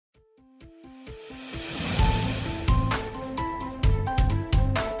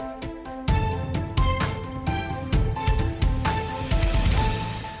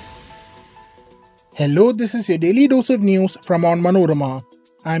Hello, this is your daily dose of news from Onmanorama.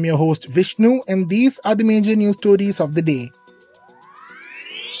 I am your host Vishnu and these are the major news stories of the day.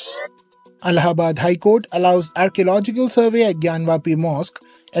 Allahabad High Court allows archaeological survey at Gyanvapi mosque,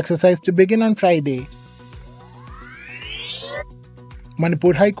 exercise to begin on Friday.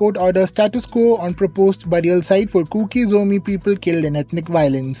 Manipur High Court orders status quo on proposed burial site for Kuki Zomi people killed in ethnic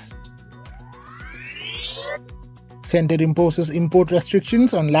violence. Centre imposes import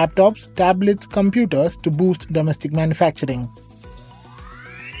restrictions on laptops, tablets, computers to boost domestic manufacturing.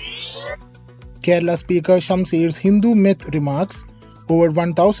 Kerala Speaker Shamsir's Hindu myth remarks. Over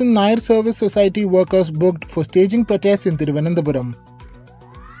 1,000 Nair Service Society workers booked for staging protests in Thiruvananthapuram.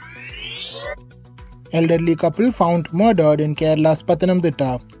 Elderly couple found murdered in Kerala's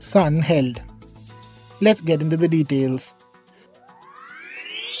Pathanamthitta, son held. Let's get into the details.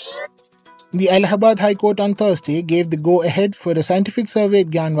 The Allahabad High Court on Thursday gave the go-ahead for a scientific survey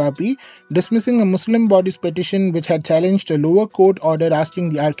at Gyanvapi, dismissing a Muslim body's petition which had challenged a lower court order asking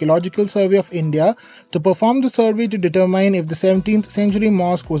the Archaeological Survey of India to perform the survey to determine if the 17th century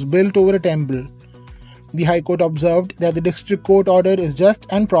mosque was built over a temple. The High Court observed that the district court order is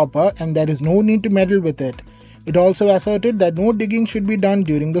just and proper and there is no need to meddle with it. It also asserted that no digging should be done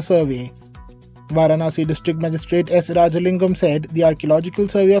during the survey. Varanasi District Magistrate S. Rajalingam said the Archaeological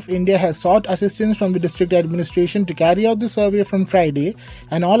Survey of India has sought assistance from the district administration to carry out the survey from Friday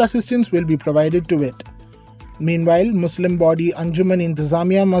and all assistance will be provided to it. Meanwhile, Muslim body Anjuman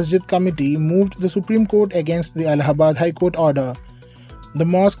Intizamiya Masjid Committee moved the Supreme Court against the Allahabad High Court order. The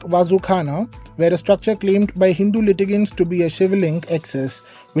mosque Wazukhana, where a structure claimed by Hindu litigants to be a Shivling excess,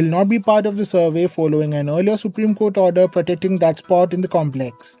 will not be part of the survey following an earlier Supreme Court order protecting that spot in the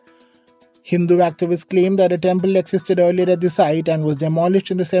complex. Hindu activists claim that a temple existed earlier at the site and was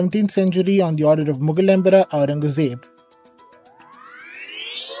demolished in the 17th century on the order of Mughal Emperor Aurangzeb.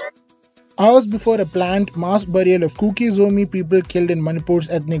 Hours before a planned mass burial of Kuki Zomi people killed in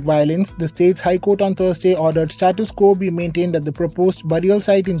Manipur's ethnic violence, the state's High Court on Thursday ordered status quo be maintained at the proposed burial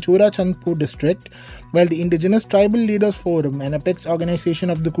site in Churachandpur district, while the Indigenous Tribal Leaders Forum, an apex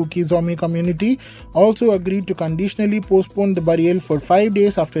organization of the Kuki Zomi community, also agreed to conditionally postpone the burial for 5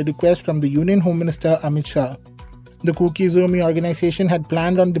 days after a request from the Union Home Minister Amit Shah. The Kuki Zomi organization had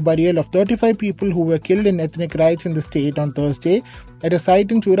planned on the burial of 35 people who were killed in ethnic riots in the state on Thursday at a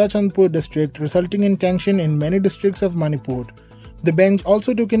site in Churachandpur district, resulting in tension in many districts of Manipur. The bench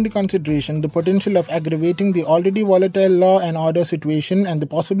also took into consideration the potential of aggravating the already volatile law and order situation and the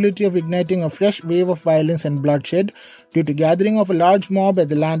possibility of igniting a fresh wave of violence and bloodshed due to gathering of a large mob at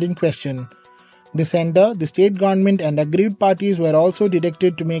the land in question. The centre, the state government and aggrieved parties were also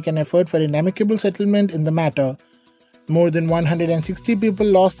directed to make an effort for an amicable settlement in the matter. More than 160 people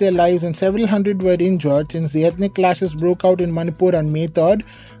lost their lives and several hundred were injured since the ethnic clashes broke out in Manipur on May 3rd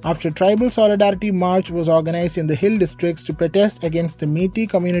after a tribal solidarity march was organized in the hill districts to protest against the Meitei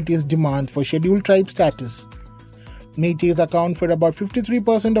community's demand for scheduled tribe status. Meiteis account for about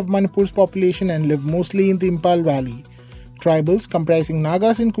 53% of Manipur's population and live mostly in the Impal Valley. Tribals comprising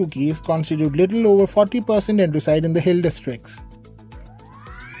Nagas and Kukis constitute little over 40% and reside in the hill districts.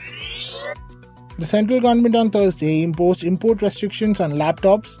 The central government on Thursday imposed import restrictions on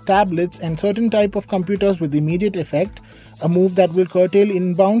laptops, tablets and certain type of computers with immediate effect, a move that will curtail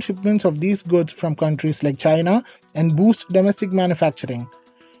inbound shipments of these goods from countries like China and boost domestic manufacturing.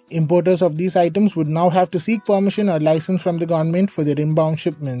 Importers of these items would now have to seek permission or license from the government for their inbound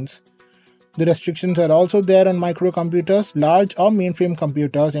shipments. The restrictions are also there on microcomputers, large or mainframe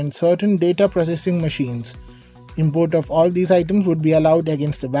computers and certain data processing machines. Import of all these items would be allowed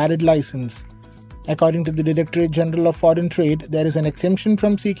against a valid license. According to the Directorate General of Foreign Trade, there is an exemption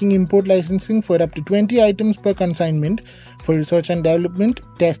from seeking import licensing for up to 20 items per consignment for research and development,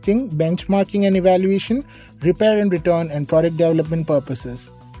 testing, benchmarking and evaluation, repair and return and product development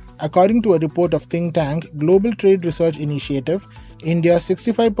purposes. According to a report of think tank Global Trade Research Initiative, India's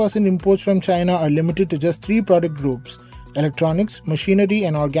 65% imports from China are limited to just 3 product groups: electronics, machinery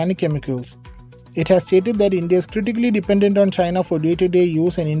and organic chemicals. It has stated that India is critically dependent on China for day-to-day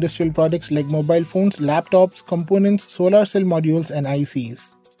use and industrial products like mobile phones, laptops, components, solar cell modules and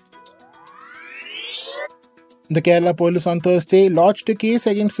ICs. The Kerala police on Thursday lodged a case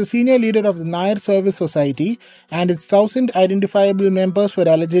against the senior leader of the Nair Service Society and its 1,000 identifiable members for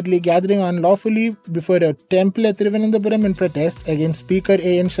allegedly gathering unlawfully before a temple at Thiruvananthapuram in protest against Speaker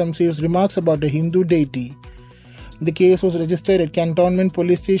A.N. Shamsir's remarks about a Hindu deity. The case was registered at Cantonment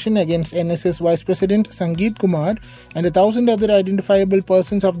Police Station against NSS Vice President Sangeet Kumar and 1,000 other identifiable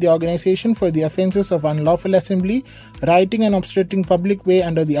persons of the organization for the offences of unlawful assembly, rioting and obstructing public way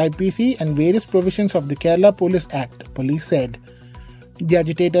under the IPC and various provisions of the Kerala Police Act, police said. The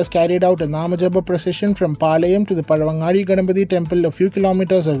agitators carried out a Namajapa procession from Palayam to the Paravangadi Ganapati temple a few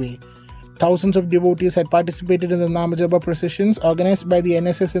kilometers away. Thousands of devotees had participated in the Namajapa processions organized by the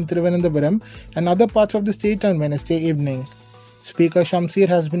NSS in Thiruvananthapuram and other parts of the state on Wednesday evening. Speaker Shamsir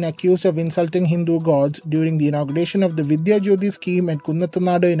has been accused of insulting Hindu gods during the inauguration of the Vidya Jyoti scheme at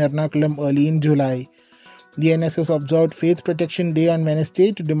Kunnathanadu in Ernakulam early in July. The NSS observed Faith Protection Day on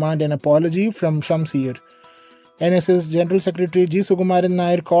Wednesday to demand an apology from Shamsir. NSS General Secretary G. Sukumaran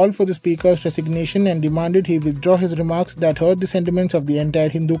Nair called for the Speaker's resignation and demanded he withdraw his remarks that hurt the sentiments of the entire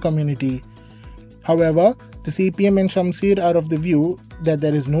Hindu community. However, the CPM and Shamsir are of the view that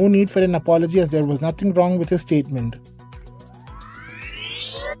there is no need for an apology as there was nothing wrong with his statement.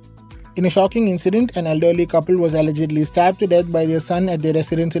 In a shocking incident, an elderly couple was allegedly stabbed to death by their son at their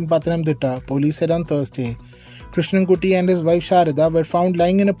residence in Pathanamthitta, police said on Thursday. Krishnankutti and his wife Sharada were found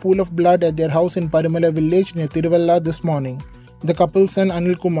lying in a pool of blood at their house in Parimala village near Tiruvalla this morning. The couple's son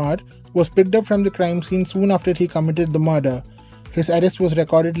Anil Kumar was picked up from the crime scene soon after he committed the murder. His arrest was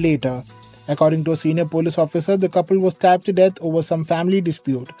recorded later. According to a senior police officer, the couple was stabbed to death over some family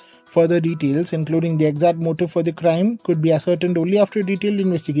dispute. Further details, including the exact motive for the crime, could be ascertained only after a detailed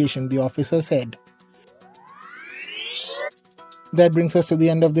investigation, the officer said. That brings us to the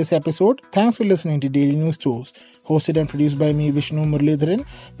end of this episode. Thanks for listening to Daily News Tours, hosted and produced by me, Vishnu Muralidharan,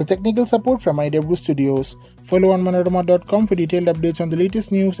 with technical support from IW Studios. Follow Onmanorama.com for detailed updates on the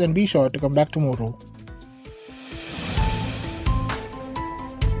latest news and be sure to come back tomorrow.